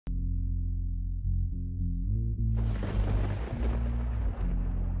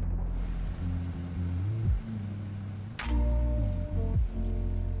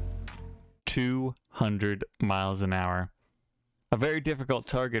200 miles an hour. A very difficult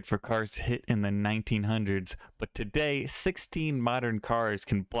target for cars to hit in the 1900s, but today 16 modern cars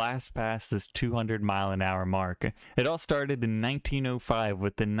can blast past this 200 mile an hour mark. It all started in 1905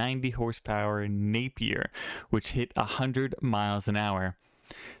 with the 90 horsepower Napier, which hit 100 miles an hour.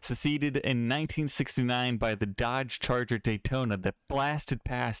 Succeeded in 1969 by the Dodge Charger Daytona that blasted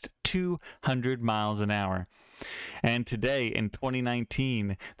past 200 miles an hour. And today, in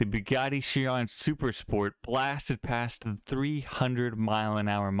 2019, the Bugatti Chiron Supersport blasted past the 300 mile an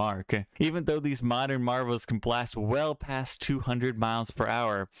hour mark. Even though these modern marvels can blast well past 200 miles per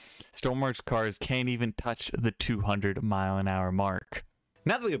hour, StormWorks cars can't even touch the 200 mile an hour mark.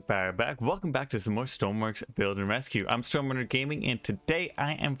 Now that we are back, welcome back to some more StormWorks Build and Rescue. I'm StormRunner Gaming, and today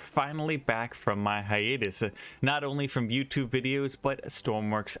I am finally back from my hiatus, not only from YouTube videos, but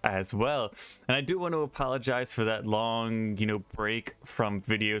StormWorks as well. And I do want to apologize for that long, break from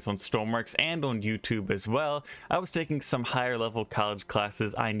videos on StormWorks and on YouTube as well. I was taking some higher level college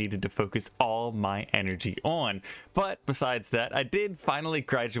classes I needed to focus all my energy on. But besides that, I did finally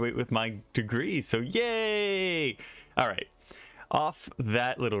graduate with my degree, so yay! Alright. Off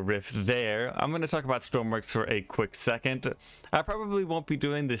that little riff there, I'm going to talk about StormWorks for a quick second. I probably won't be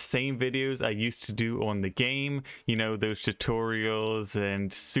doing the same videos I used to do on the game, those tutorials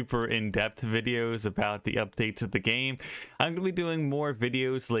and super in-depth videos about the updates of the game. I'm going to be doing more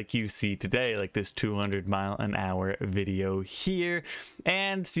videos like you see today, like this 200 mile an hour video here,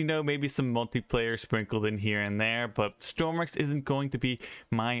 and maybe some multiplayer sprinkled in here and there, but StormWorks isn't going to be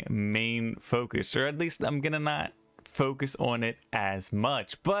my main focus, or at least I'm going to not focus on it as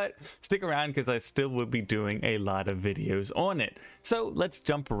much, but stick around because I still will be doing a lot of videos on it. So let's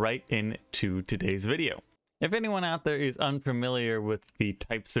jump right into today's video. If anyone out there is unfamiliar with the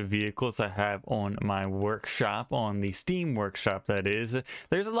types of vehicles I have on my workshop, on the Steam workshop that is,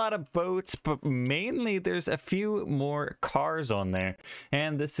 there's a lot of boats, but mainly there's a few more cars on there.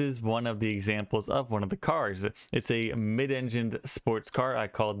 And this is one of the examples of one of the cars. It's a mid-engined sports car I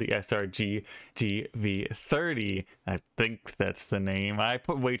called the SRG GV30. I think that's the name. I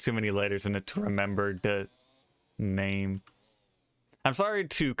put way too many letters in it to remember the name. I'm sorry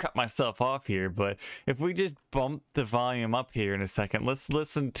to cut myself off here, but if we just bump the volume up here in a second, let's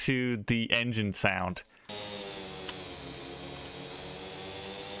listen to the engine sound.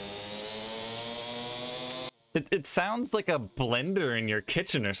 It sounds like a blender in your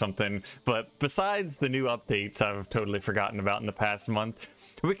kitchen or something, but besides the new updates I've totally forgotten about in the past month,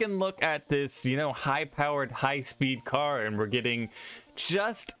 we can look at this, high-powered, high-speed car, and we're getting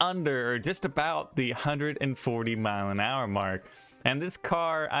just under, or just about the 140 mile an hour mark. And this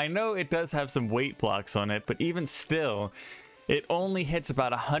car, I know it does have some weight blocks on it, but even still, it only hits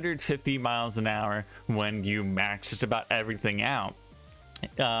about 150 miles an hour when you max just about everything out.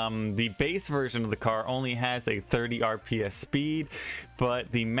 The base version of the car only has a 30 RPS speed,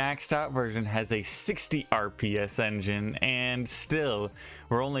 but the maxed out version has a 60 RPS engine, and still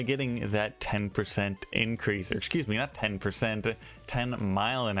we're only getting that 10% increase, or excuse me, not 10%, 10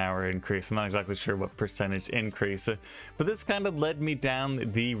 mile an hour increase. I'm not exactly sure what percentage increase, but this kind of led me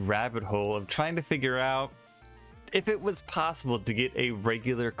down the rabbit hole of trying to figure out if it was possible to get a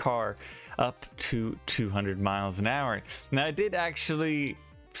regular car up to 200 miles an hour. Now, I did actually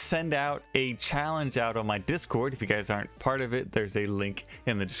send out a challenge out on my Discord. If you guys aren't part of it, there's a link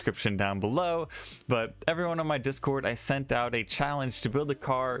in the description down below. But everyone on my Discord, I sent out a challenge to build a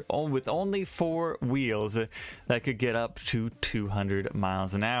car with only 4 wheels that could get up to 200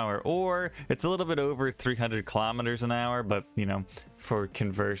 miles an hour, or it's a little bit over 300 kilometers an hour, but for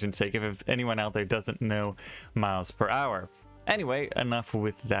conversion's sake, if anyone out there doesn't know miles per hour. Anyway, enough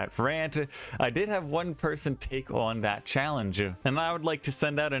with that rant. I did have one person take on that challenge, and I would like to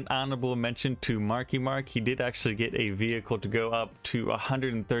send out an honorable mention to Marky Mark. He did actually get a vehicle to go up to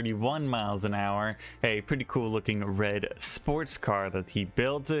 131 miles an hour, a pretty cool looking red sports car that he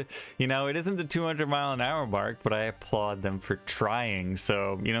built. It isn't the 200 mile an hour mark, but I applaud them for trying.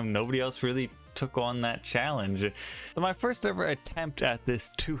 So, nobody else really took on that challenge. So my first ever attempt at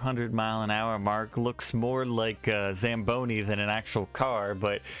this 200 mile an hour mark looks more like a Zamboni than an actual car,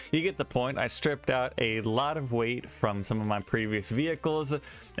 but you get the point. I stripped out a lot of weight from some of my previous vehicles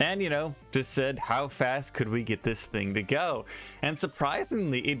and just said, how fast could we get this thing to go? And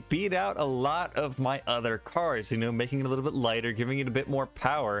surprisingly, it beat out a lot of my other cars, making it a little bit lighter, giving it a bit more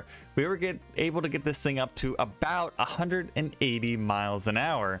power. We were able to get this thing up to about 180 miles an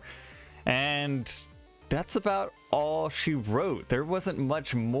hour. And that's about all she wrote. There wasn't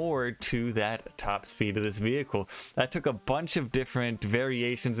much more to that top speed of this vehicle. I took a bunch of different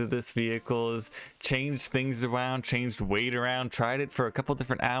variations of this vehicle, changed things around, changed weight around, tried it for a couple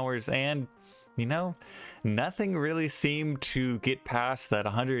different hours, and you know, nothing really seemed to get past that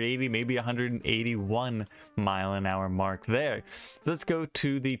 180, maybe 181 mile an hour mark there. So let's go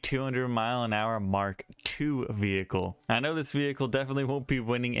to the 200 mile an hour Mark II vehicle. I know this vehicle definitely won't be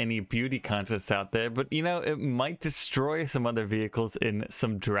winning any beauty contests out there, but you know, it might destroy some other vehicles in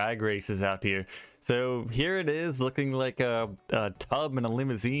some drag races out here. So here it is, looking like a tub and a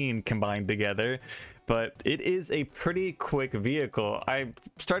limousine combined together. But it is a pretty quick vehicle. I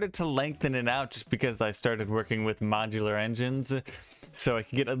started to lengthen it out just because I started working with modular engines, so I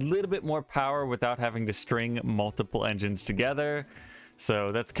could get a little bit more power without having to string multiple engines together.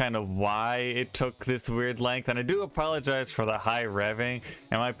 So that's kind of why it took this weird length. And I do apologize for the high revving.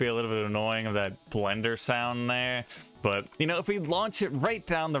 It might be a little bit annoying of that blender sound there. But, you know, if we launch it right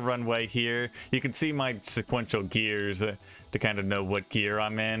down the runway here, you can see my sequential gears to kind of know what gear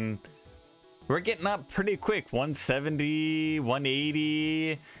I'm in. We're getting up pretty quick. 170,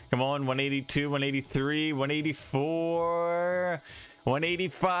 180, come on, 182, 183, 184,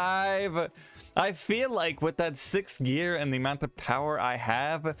 185. I feel like with that 6th gear and the amount of power I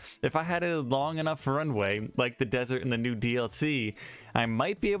have, if I had a long enough runway, like the desert in the new DLC, I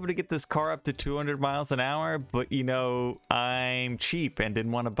might be able to get this car up to 200 miles an hour, but you know, I'm cheap and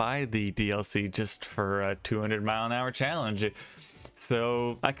didn't want to buy the DLC just for a 200 mile an hour challenge.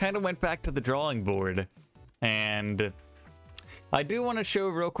 So I kind of went back to the drawing board, and I do want to show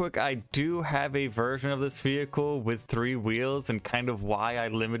real quick, I do have a version of this vehicle with 3 wheels and kind of why I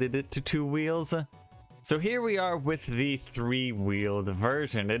limited it to 2 wheels. So here we are with the 3-wheeled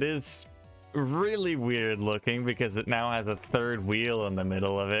version. It is really weird looking because it now has a 3rd wheel in the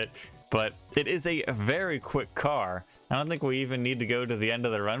middle of it, but it is a very quick car. I don't think we even need to go to the end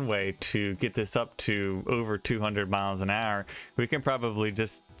of the runway to get this up to over 200 miles an hour. We can probably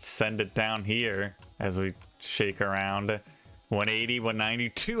just send it down here as we shake around. 180, 190,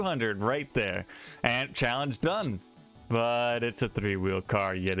 200 right there. And challenge done. But it's a 3-wheel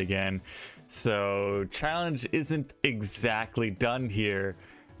car yet again. So challenge isn't exactly done here.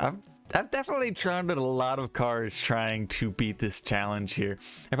 I've definitely tried a lot of cars trying to beat this challenge here.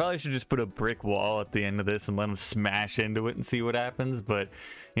 I probably should just put a brick wall at the end of this and let them smash into it and see what happens, but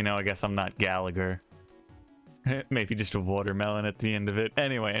you know, I guess I'm not Gallagher. Maybe just a watermelon at the end of it.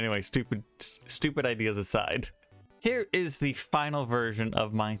 Anyway, stupid ideas aside. Here is the final version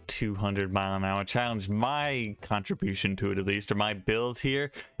of my 200 mile an hour challenge, my contribution to it at least, or my build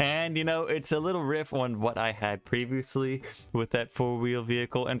here. And you know, it's a little riff on what I had previously with that 4-wheel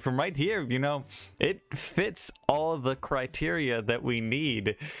vehicle. And from right here, you know, it fits all the criteria that we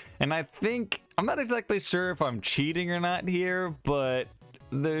need. And I think, I'm not exactly sure if I'm cheating or not here, but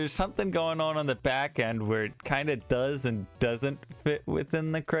there's something going on the back end where it kind of does and doesn't fit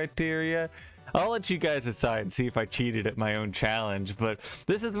within the criteria. I'll let you guys decide and see if I cheated at my own challenge, but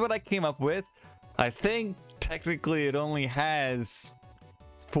this is what I came up with. I think technically it only has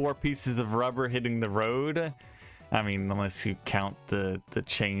 4 pieces of rubber hitting the road. I mean, unless you count the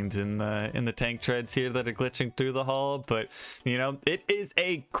chains in the tank treads here that are glitching through the hull, but you know, it is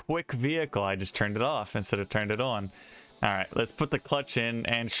a quick vehicle. I just turned it off instead of turned it on. All right, let's put the clutch in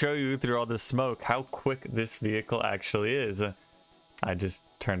and show you through all this smoke how quick this vehicle actually is. I just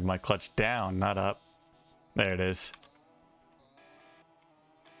turned my clutch down, not up. There it is.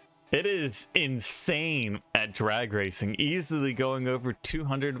 It is insane at drag racing, easily going over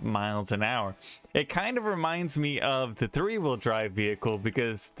 200 miles an hour. It kind of reminds me of the 3-wheel drive vehicle,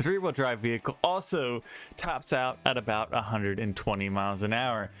 because the 3-wheel drive vehicle also tops out at about 120 miles an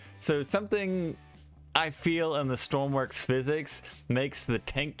hour. So something I feel in the StormWorks physics makes the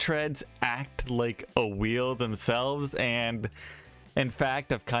tank treads act like a wheel themselves, and in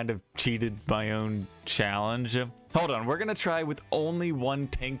fact, I've kind of cheated my own challenge. Hold on, we're gonna try with only 1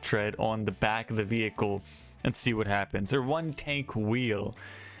 tank tread on the back of the vehicle and see what happens, or 1 tank wheel,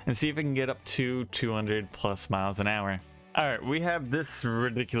 and see if we can get up to 200 plus miles an hour. All right, we have this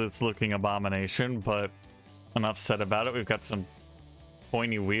ridiculous looking abomination, but enough said about it. We've got some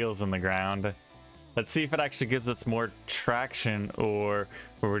pointy wheels in the ground. Let's see if it actually gives us more traction, or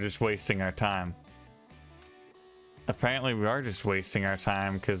we're just wasting our time. Apparently we are just wasting our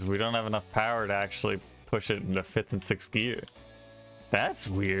time because we don't have enough power to actually push it into 5th and 6th gear. That's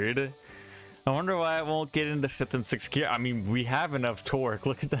weird. I wonder why it won't get into 5th and 6th gear. I mean, we have enough torque.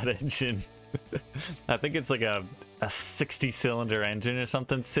 Look at that engine. I think it's like a 60-cylinder engine or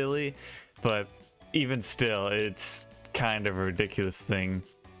something silly, but even still, it's kind of a ridiculous thing.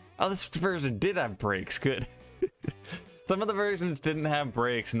 Oh, this version did have brakes. Good. Some of the versions didn't have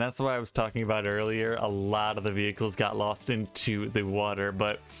brakes, and that's why I was talking about earlier. A lot of the vehicles got lost into the water,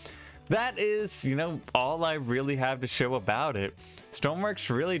 but that is, you know, all I really have to show about it. StormWorks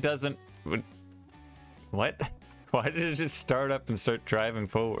really doesn't What? Why did it just start up and start driving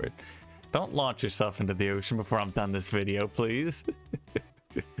forward? Don't launch yourself into the ocean before I'm done this video, please.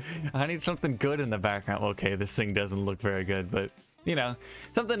 I need something good in the background. Okay, this thing doesn't look very good, but, you know,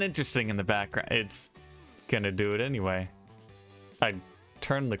 something interesting in the background. It's gonna do it anyway. I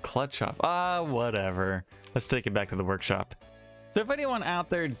turned the clutch off. Ah, whatever. Let's take it back to the workshop. So if anyone out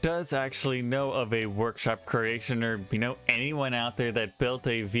there does actually know of a workshop creation, or you know anyone out there that built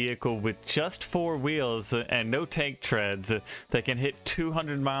a vehicle with just 4 wheels and no tank treads that can hit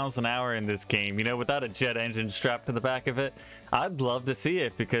 200 miles an hour in this game, you know, without a jet engine strapped to the back of it, I'd love to see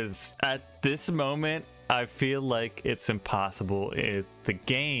it, because at this moment I feel like it's impossible in the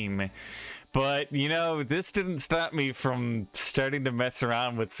game. But, you know, this didn't stop me from starting to mess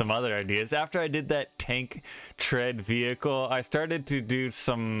around with some other ideas. After I did that tank tread vehicle, I started to do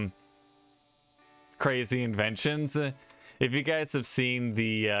some crazy inventions. If you guys have seen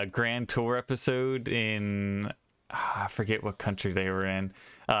the Grand Tour episode in, I forget what country they were in,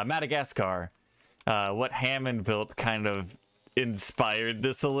 Madagascar, what Hammond built kind of inspired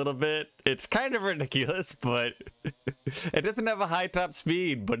this a little bit. It's kind of ridiculous, but it doesn't have a high top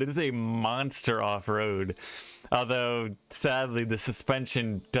speed, but it is a monster off-road. Although sadly the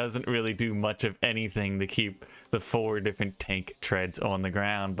suspension doesn't really do much of anything to keep the 4 different tank treads on the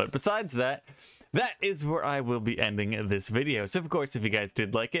ground. But besides that, that is where I will be ending this video. So of course, if you guys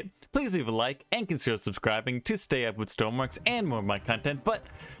did like it, please leave a like and consider subscribing to stay up with StormWorks and more of my content. But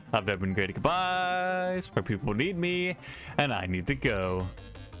I've been great. Goodbye. Where people need me, and I need to go.